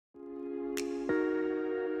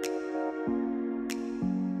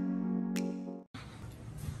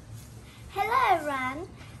everyone,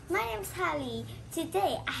 my name is Hanli.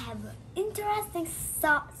 Today I have an interesting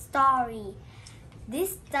story.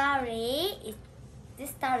 This story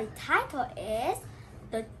title is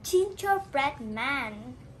The Gingerbread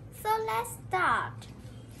Man. So let's start.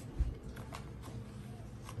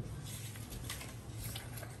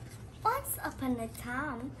 Once upon a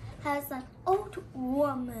time, has an old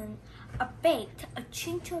woman baked a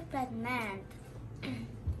gingerbread man.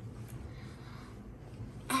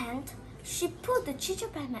 And she put the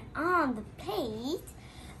gingerbread man on the plate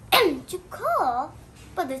to cook,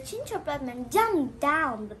 but the gingerbread man jumped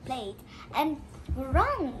down the plate and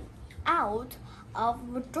ran out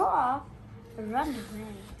of the door, ran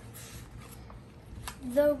away.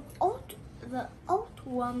 The old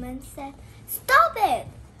woman said, "Stop it!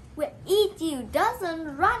 We'll eat you,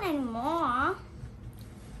 doesn't run anymore."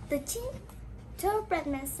 The gingerbread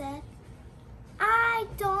man said, I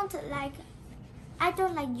don't like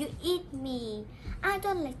you eat me. I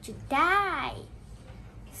don't let you die.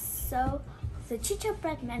 So the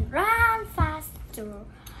gingerbread man ran faster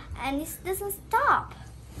and it doesn't stop.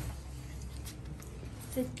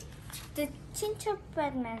 The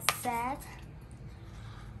gingerbread man said,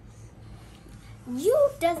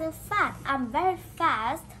 "You doesn't fast. I'm very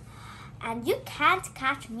fast and you can't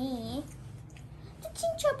catch me." The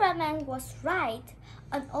gingerbread man was right.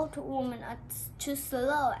 An old woman is too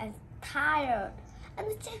slow and tired,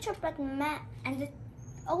 and the gingerbread man and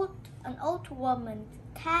an old woman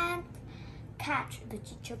can't catch the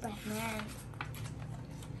gingerbread man.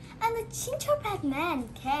 And the gingerbread man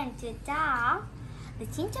came to the dog. The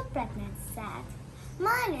gingerbread man said,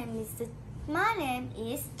 My name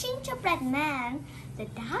is Gingerbread Man." The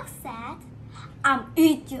dog said, "I'll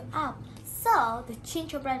eat you up." So the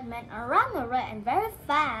gingerbread man ran away and very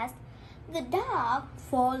fast. The dog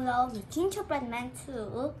followed the gingerbread man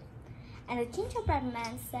too. And the gingerbread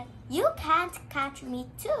man said, "You can't catch me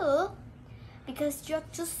too because you're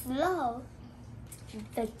too slow."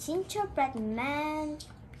 The gingerbread man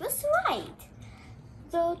was right.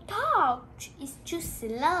 The dog is too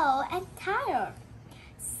slow and tired.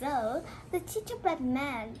 So the gingerbread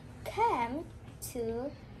man came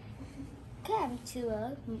to a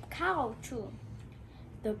cow too.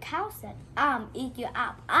 The cow said, "I'll eat you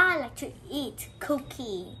up. I like to eat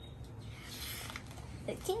cookie."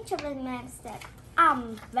 The gingerbread man said,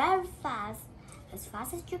 "I'm very fast as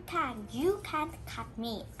you can. You can't cut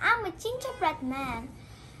me. I'm a gingerbread man."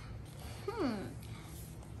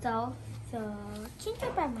 So the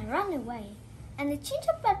gingerbread man ran away, and the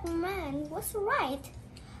gingerbread man was right.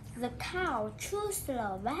 The cow too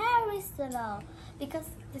slow, very slow, because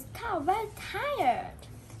the cow very tired.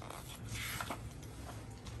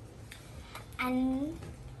 And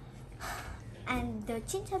the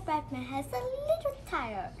gingerbread man has a little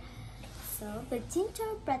tired. So the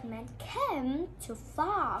gingerbread man came to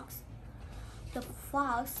fox. The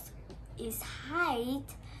fox is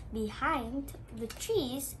hide behind the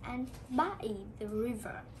trees and by the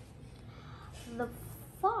river. The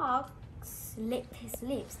fox licked his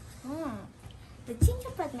lips. The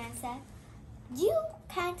gingerbread man said, "You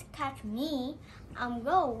can't catch me. I'm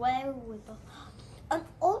going away with an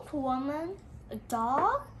old woman, a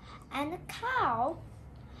dog, and a cow."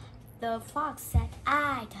 The fox said,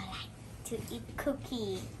 "I don't like to eat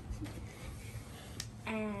cookie."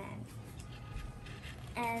 And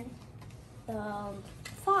the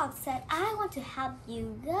fox said, "I want to help you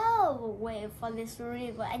go away from this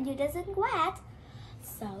river and you doesn't wet."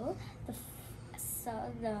 So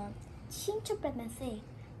the gingerbread man said,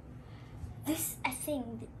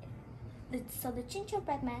 So the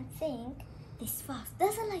gingerbread man think this fox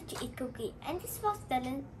doesn't like to eat cookie, and this fox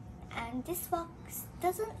doesn't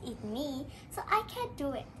eat me, so I can't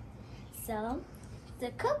do it. So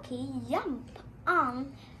the cookie jumped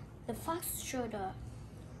on the fox's shoulder,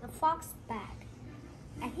 the fox's back,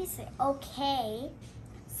 and he said, "Okay."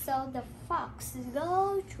 So the fox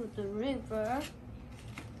go to the river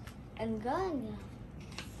and go.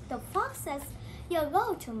 The fox says, "You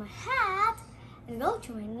go to my head and go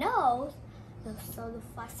to my nose." So the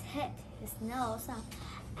fox hit his nose up,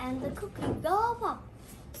 and the cookie go up.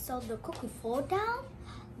 So the cookie fall down.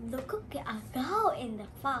 The cookie go in the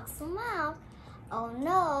fox's mouth. Oh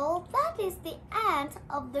no, that is the end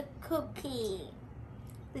of the cookie.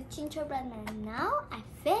 The gingerbread man, now I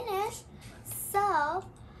finished. So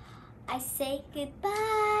I say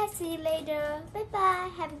goodbye. See you later. Bye bye.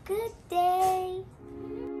 Have a good day.